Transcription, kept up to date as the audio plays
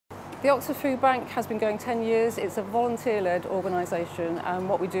The Oxford Food Bank has been going 10 years. It's a volunteer-led organisation, and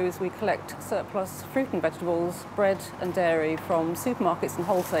what we do is we collect surplus fruit and vegetables, bread and dairy from supermarkets and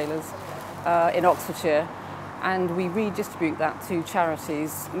wholesalers in Oxfordshire, and we redistribute that to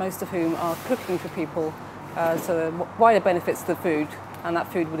charities, most of whom are cooking for people, so the wider benefits to the food, and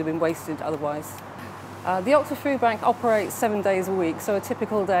that food would have been wasted otherwise. The Oxford Food Bank operates 7 days a week, so a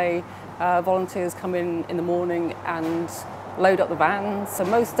typical day, volunteers come in the morning and load up the vans. So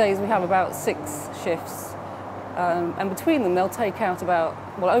most days we have about 6 shifts, and between them they'll take out about,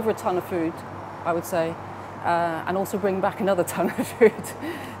 well, over a tonne of food, I would say, and also bring back another tonne of food.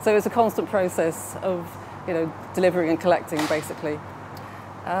 So it's a constant process of, delivering and collecting, basically.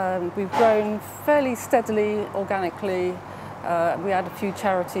 We've grown fairly steadily, organically. We add a few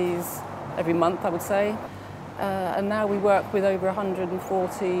charities every month, I would say. And now we work with over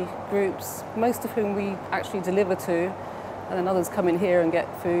 140 groups, most of whom we actually deliver to, and then others come in here and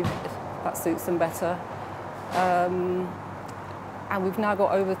get food if that suits them better. And we've now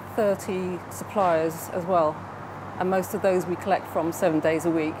got over 30 suppliers as well, and most of those we collect from 7 days a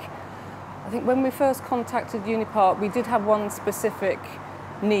week. I think when we first contacted Unipart, we did have one specific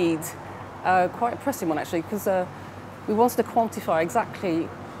need, quite a pressing one actually, because we wanted to quantify exactly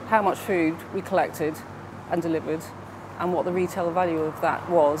how much food we collected and delivered and what the retail value of that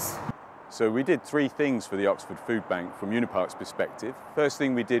was. So we did 3 things for the Oxford Food Bank from Unipart's perspective. First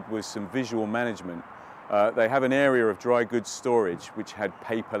thing we did was some visual management. They have an area of dry goods storage which had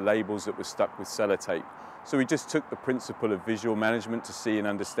paper labels that were stuck with sellotape. So we just took the principle of visual management to see and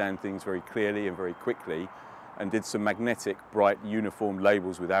understand things very clearly and very quickly, and did some magnetic, bright, uniform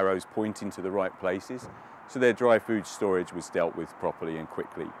labels with arrows pointing to the right places, so their dry food storage was dealt with properly and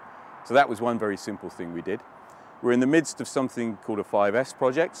quickly. So that was one very simple thing we did. We're in the midst of something called a 5S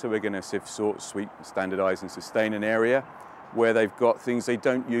project, so we're going to sift, sort, sweep, standardise and sustain an area where they've got things they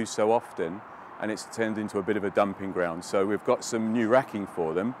don't use so often, and it's turned into a bit of a dumping ground. So we've got some new racking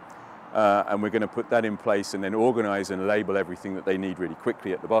for them, and we're going to put that in place and then organise and label everything that they need really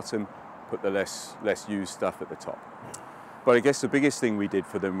quickly at the bottom, put the less used stuff at the top. But I guess the biggest thing we did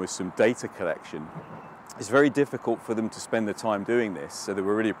for them was some data collection. It's very difficult for them to spend the time doing this, so they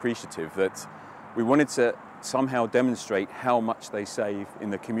were really appreciative that we wanted to somehow demonstrate how much they save in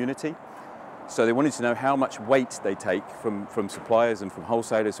the community. So they wanted to know how much weight they take from suppliers and from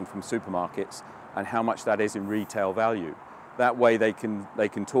wholesalers and from supermarkets, and how much that is in retail value. That way they can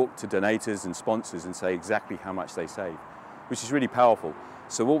talk to donators and sponsors and say exactly how much they save, which is really powerful.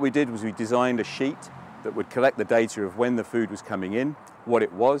 So what we did was we designed a sheet that would collect the data of when the food was coming in, what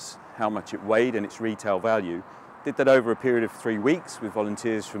it was, how much it weighed and its retail value. Did that over a period of 3 weeks with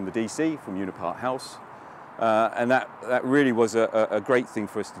volunteers from the DC, from Unipart House. And that really was a great thing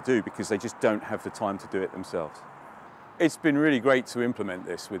for us to do, because they just don't have the time to do it themselves. It's been really great to implement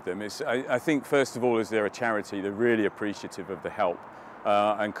this with them. I think first of all, as they're a charity, they're really appreciative of the help.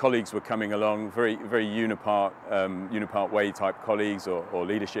 And colleagues were coming along, very Unipart way type colleagues or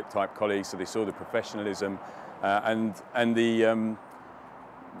leadership type colleagues, so they saw the professionalism and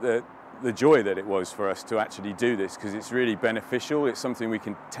the joy that it was for us to actually do this, because it's really beneficial. It's something we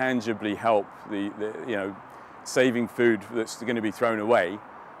can tangibly help saving food that's going to be thrown away,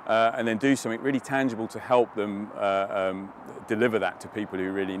 and then do something really tangible to help them deliver that to people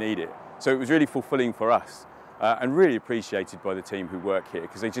who really need it. So it was really fulfilling for us, and really appreciated by the team who work here,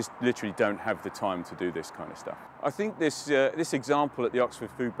 because they just literally don't have the time to do this kind of stuff. I think this example at the Oxford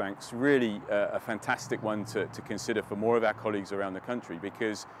Food Bank's really a fantastic one to consider for more of our colleagues around the country,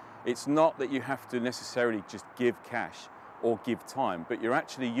 because it's not that you have to necessarily just give cash or give time, but you're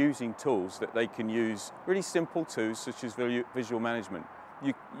actually using tools that they can use, really simple tools such as visual management.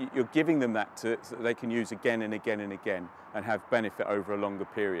 You're giving them that so that they can use again and again and again and have benefit over a longer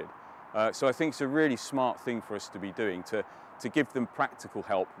period. So I think it's a really smart thing for us to be doing, to give them practical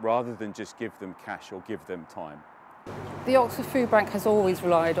help rather than just give them cash or give them time. The Oxford Food Bank has always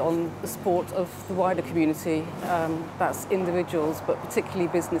relied on the support of the wider community. That's individuals, but particularly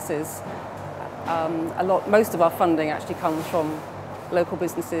businesses. Most of our funding actually comes from local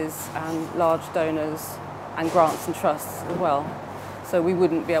businesses and large donors and grants and trusts as well. So we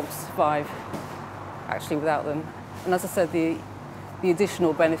wouldn't be able to survive actually without them. And as I said, the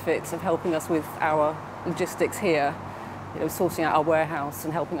additional benefits of helping us with our logistics here, sorting out our warehouse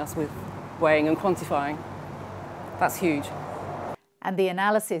and helping us with weighing and quantifying, that's huge. And the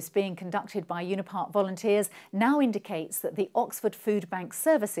analysis being conducted by Unipart volunteers now indicates that the Oxford Food Bank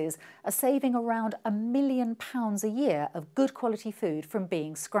services are saving around £1 million a year of good quality food from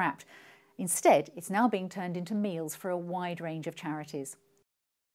being scrapped. Instead, it's now being turned into meals for a wide range of charities.